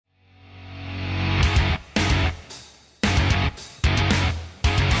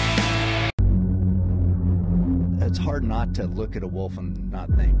hard not to look at a wolf and not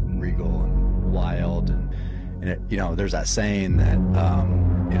think regal and wild. And it, you know, there's that saying that,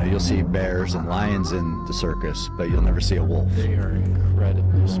 you know, you'll see bears and lions in the circus, but you'll never see a wolf. They are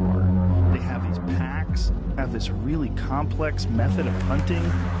incredibly smart. They have these packs, have this really complex method of hunting.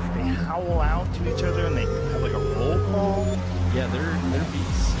 They howl out to each other and they have like a roll call. Yeah, they're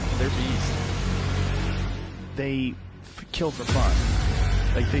beasts. They're beasts. They kill for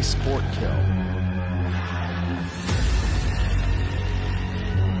fun. Like they sport kill.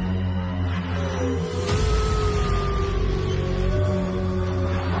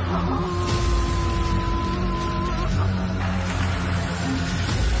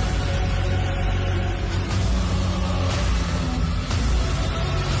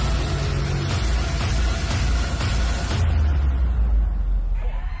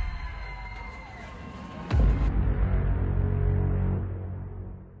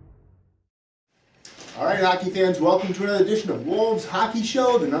 All right, hockey fans, welcome to another edition of Wolves Hockey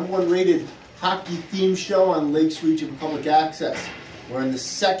Show, the #1 rated hockey-themed show on Lakes Region Public Access. We're in the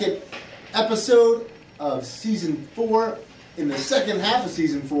second episode of Season 4, in the second half of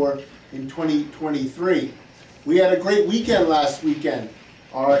Season 4 in 2023. We had a great weekend last weekend.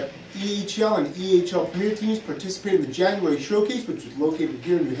 Our EHL and EHL Premier teams participated in the January Showcase, which was located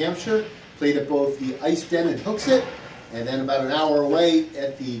here in New Hampshire, played at both the Ice Den in Hooksett, and then about an hour away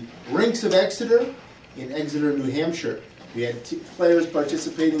at the Rinks of Exeter in Exeter, New Hampshire. We had players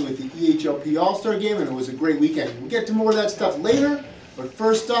participating with the EHLP All-Star Game, and it was a great weekend. We'll get to more of that stuff later, but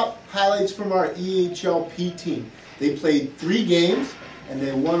first up, highlights from our EHLP team. They played 3 games, and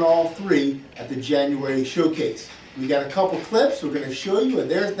they won all 3 at the January Showcase. We got a couple clips we're going to show you,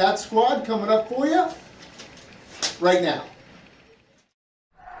 and there's that squad coming up for you right now.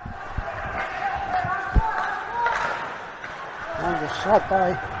 On the shot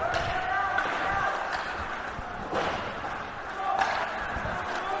by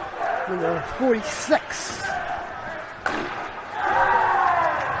number 46.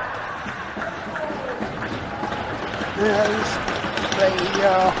 As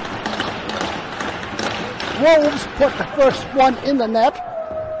the Wolves put the first one in the net.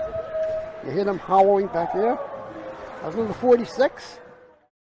 You hear them howling back there. That's number 46.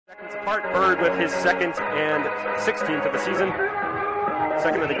 Seconds apart, Bird with his second and 16th of the season.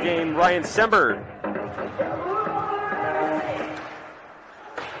 Second of the game, Ryan Sember.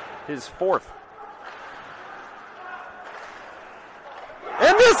 His 4th.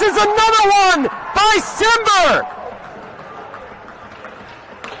 And this is another one by Sember!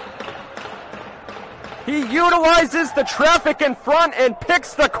 He utilizes the traffic in front and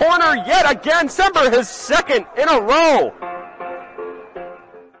picks the corner yet again. Sember, his 2nd in a row.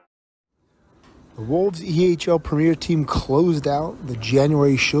 The Wolves EHL Premier team closed out the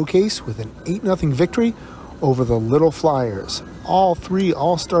January Showcase with an 8-0 victory over the Little Flyers. All 3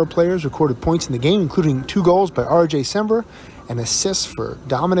 All-Star players recorded points in the game, including 2 goals by RJ Sember and assists for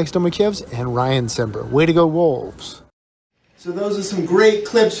Dominik Stomakiewicz and Ryan Sember. Way to go, Wolves. So those are some great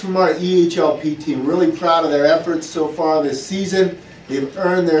clips from our EHLP team. Really proud of their efforts so far this season. They've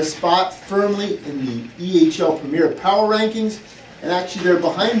earned their spot firmly in the EHL Premier Power Rankings. And actually they're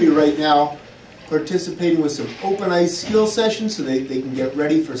behind me right now participating with some open ice skill sessions so they can get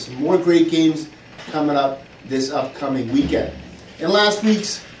ready for some more great games coming up this upcoming weekend. In last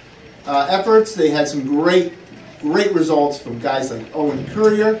week's efforts, they had some great results from guys like Owen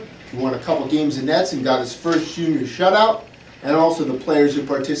Courier, who won a couple games in nets and got his first junior shutout, and also the players who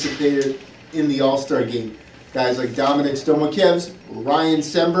participated in the All-Star game. Guys like Dominik Stomakiewicz, Ryan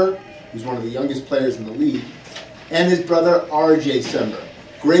Sember, who's one of the youngest players in the league, and his brother RJ Sember.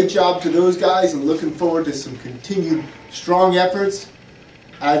 Great job to those guys, and looking forward to some continued strong efforts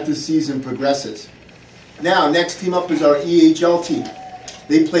as the season progresses. Now, next team up is our EHL team.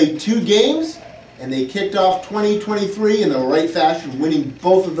 They played 2 games, and they kicked off 2023 in the right fashion, winning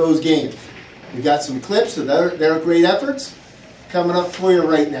both of those games. We got some clips of their great efforts coming up for you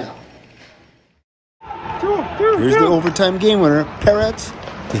right now. Here's the overtime game winner, Peretz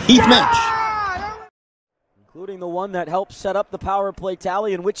to Heath Mensch. Including the one that helped set up the power play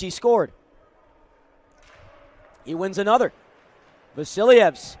tally in which he scored. He wins another.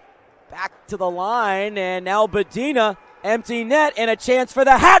 Vasilyevs back to the line, and now Budina, empty net, and a chance for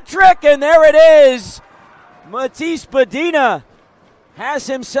the hat trick, and there it is. Matyas Budina has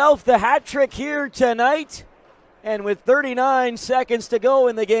himself the hat trick here tonight, and with 39 seconds to go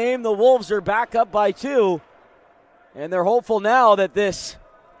in the game, the Wolves are back up by 2, and they're hopeful now that this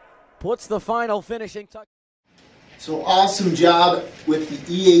puts the final finishing touch. So awesome job with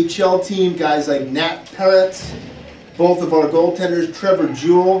the EHL team, guys like Nat Peretz, both of our goaltenders, Trevor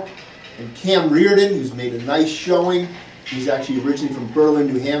Jewell And Cam Reardon, who's made a nice showing. He's actually originally from Berlin,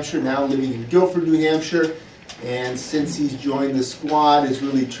 New Hampshire, now living in Guilford, New Hampshire. And since he's joined the squad, has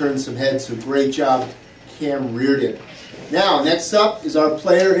really turned some heads. So great job, Cam Reardon. Now, next up is our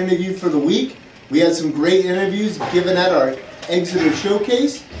player interview for the week. We had some great interviews given at our Exeter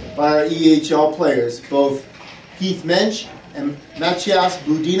Showcase by our EHL players, both Heath Mensch and Matyas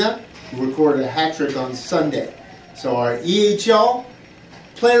Budina, who recorded a hat trick on Sunday. So our EHL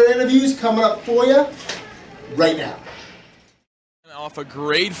player interviews coming up for you right now. Off a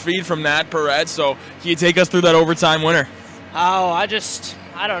great feed from Nat Perez, so can you take us through that overtime winner? Oh, I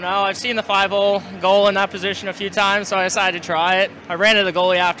don't know. I've seen the 5-0 goal in that position a few times, so I decided to try it. I ran to the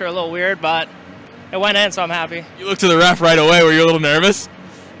goalie after, a little weird, but it went in, so I'm happy. You looked to the ref right away. Were you a little nervous?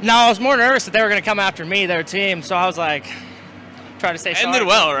 No, I was more nervous that they were going to come after me, their team, so I was like, trying to stay sharp. Ended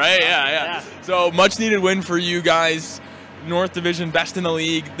well, right? Yeah. So much needed win for you guys. North Division, best in the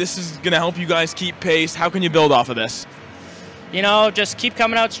league. This is going to help you guys keep pace. How can you build off of this? You know, just keep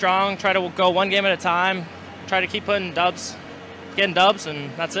coming out strong, try to go one game at a time, try to keep getting dubs,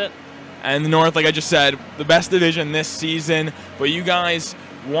 and that's it. And the North, like I just said, the best division this season, but you guys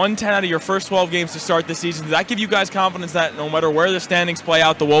won 10 out of your first 12 games to start this season. Does that give you guys confidence that no matter where the standings play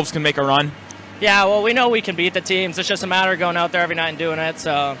out, the Wolves can make a run? Yeah, well, we know we can beat the teams. It's just a matter of going out there every night and doing it,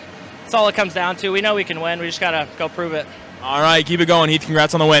 so that's all it comes down to. We know we can win. We just got to go prove it. All right, keep it going, Heath.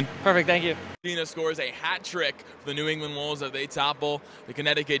 Congrats on the win. Perfect, thank you. Budina scores a hat trick for the New England Wolves as they topple the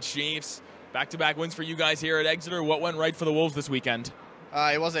Connecticut Chiefs. Back-to-back wins for you guys here at Exeter. What went right for the Wolves this weekend?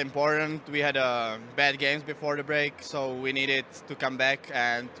 It was important. We had bad games before the break, so we needed to come back,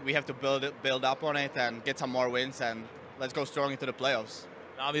 and we have to build up on it and get some more wins, and let's go strong into the playoffs.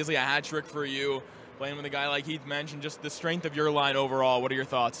 Obviously, a hat trick for you, playing with a guy like Heath mentioned, just the strength of your line overall. What are your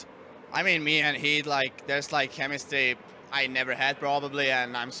thoughts? I mean, me and Heath, there's chemistry I never had probably,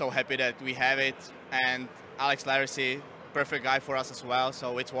 and I'm so happy that we have it. And Alex Larissy, perfect guy for us as well,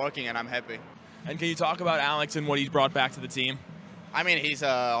 so it's working and I'm happy. And can you talk about Alex and what he's brought back to the team? I mean, he's an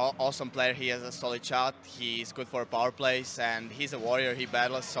awesome player. He has a solid shot. He's good for power plays, and he's a warrior. He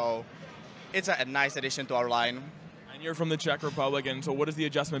battles, so it's a nice addition to our line. And you're from the Czech Republic, and so what has the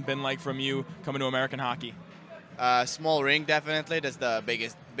adjustment been like from you coming to American hockey? Small rink, definitely. That's the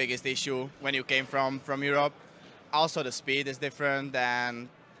biggest issue when you came from Europe. Also, the speed is different, and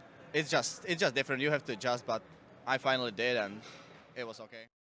it's just different. You have to adjust, but I finally did, and it was okay.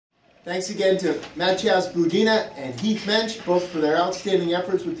 Thanks again to Matyas Budina and Heath Mensch, both for their outstanding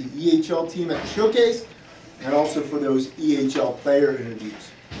efforts with the EHL team at the Showcase, and also for those EHL player interviews.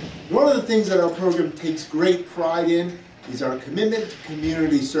 One of the things that our program takes great pride in is our commitment to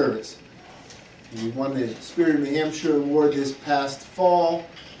community service. We won the Spirit of New Hampshire Award this past fall.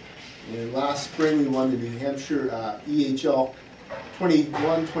 And last spring, we won the New Hampshire EHL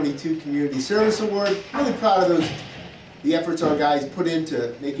 21-22 Community Service Award. Really proud of the efforts our guys put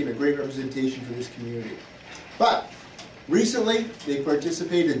into making a great representation for this community. But recently, they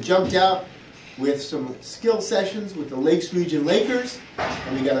participated and jumped out with some skill sessions with the Lakes Region Lakers.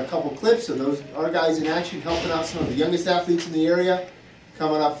 And we got a couple clips of our guys in action helping out some of the youngest athletes in the area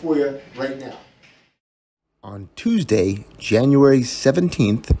coming up for you right now. On Tuesday, January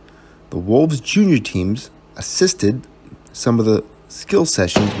 17th, the Wolves junior teams assisted some of the skill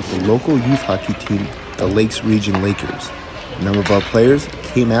sessions with the local youth hockey team, the Lakes Region Lakers. A number of our players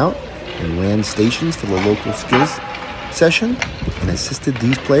came out and ran stations for the local skills session and assisted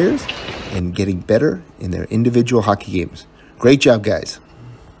these players in getting better in their individual hockey games. Great job, guys.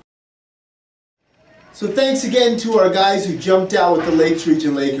 So thanks again to our guys who jumped out with the Lakes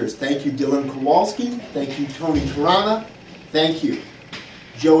Region Lakers. Thank you, Dylan Kowalski. Thank you, Tony Tarana. Thank you,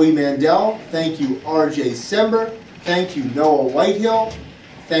 Joey Mandel. Thank you, RJ Sember. Thank you, Noah Whitehill.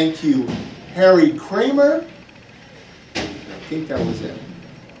 Thank you, Harry Kramer. I think that was it.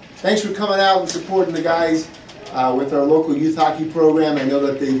 Thanks for coming out and supporting the guys with our local youth hockey program. I know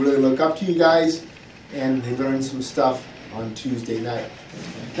that they really look up to you guys, and they learned some stuff on Tuesday night.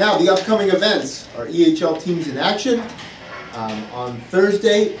 Now, the upcoming events. Our EHL teams in action on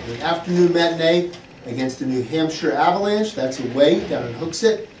Thursday, an afternoon matinee against the New Hampshire Avalanche. That's away down in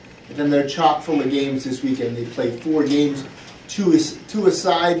Hooksett. And then they're chock full of games this weekend. They play 4 games, two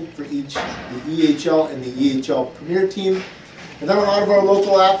aside for each, the EHL and the EHL Premier team. And then a lot of our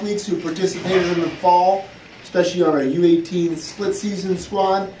local athletes who participated in the fall, especially on our U18 split season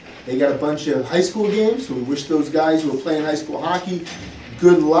squad, they got a bunch of high school games, so we wish those guys who are playing high school hockey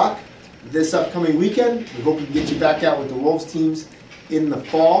good luck this upcoming weekend. We hope we can get you back out with the Wolves teams in the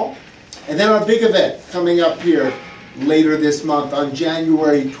fall. And then our big event coming up here later this month on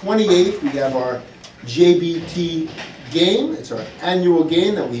January 28th, we have our JBT game. It's our annual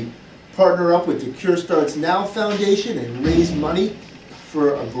game that we partner up with the Cure Starts Now Foundation and raise money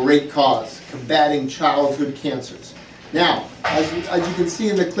for a great cause, combating childhood cancers. Now, as you can see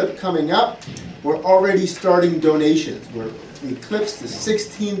in the clip coming up, we're already starting donations. We eclipsed the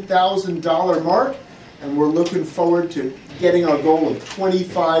 $16,000 mark, and we're looking forward to getting our goal of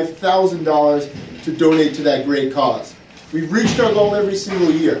 $25,000 to donate to that great cause. We've reached our goal every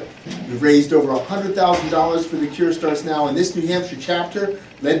single year. We've raised over $100,000 for the Cure Starts Now, and this New Hampshire chapter,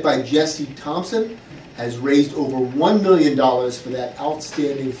 led by Jesse Thompson, has raised over $1 million for that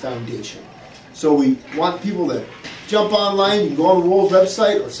outstanding foundation. So we want people to jump online. You can go on the Wolves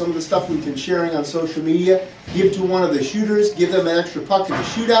website or some of the stuff we've been sharing on social media. Give to one of the shooters. Give them an extra puck in the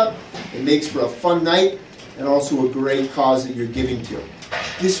shootout. It makes for a fun night and also a great cause that you're giving to.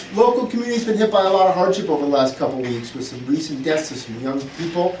 This local community has been hit by a lot of hardship over the last couple of weeks with some recent deaths of some young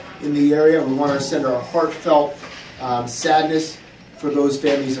people in the area. We want to send our heartfelt sadness for those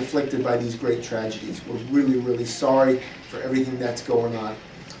families afflicted by these great tragedies. We're really, really sorry for everything that's going on.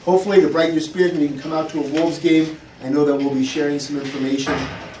 Hopefully, to brighten your spirit, when you can come out to a Wolves game, I know that we'll be sharing some information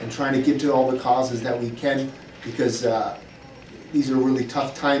and trying to get to all the causes that we can, because these are really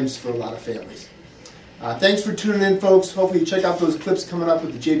tough times for a lot of families. Thanks for tuning in, folks. Hopefully you check out those clips coming up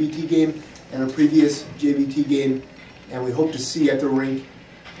with the JBT game and a previous JBT game, and we hope to see you at the rink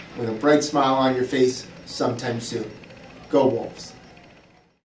with a bright smile on your face sometime soon. Go Wolves.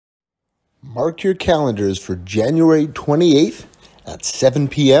 Mark your calendars for January 28th at 7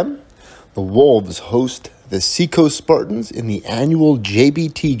 p.m. The Wolves host the Seacoast Spartans in the annual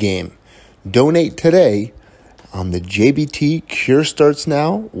JBT game. Donate today on the JBT Cure Starts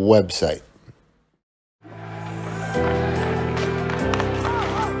Now website.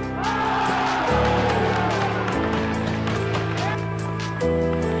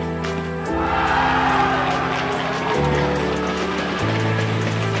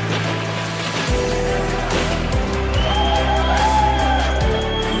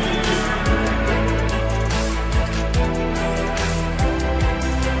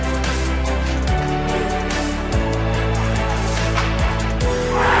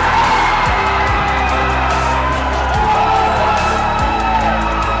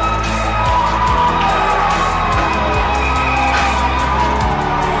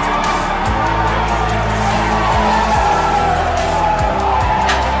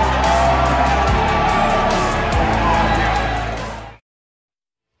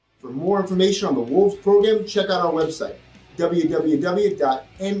 For more information on the Wolves program, check out our website,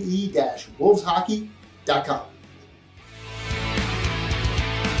 www.me-wolveshockey.com.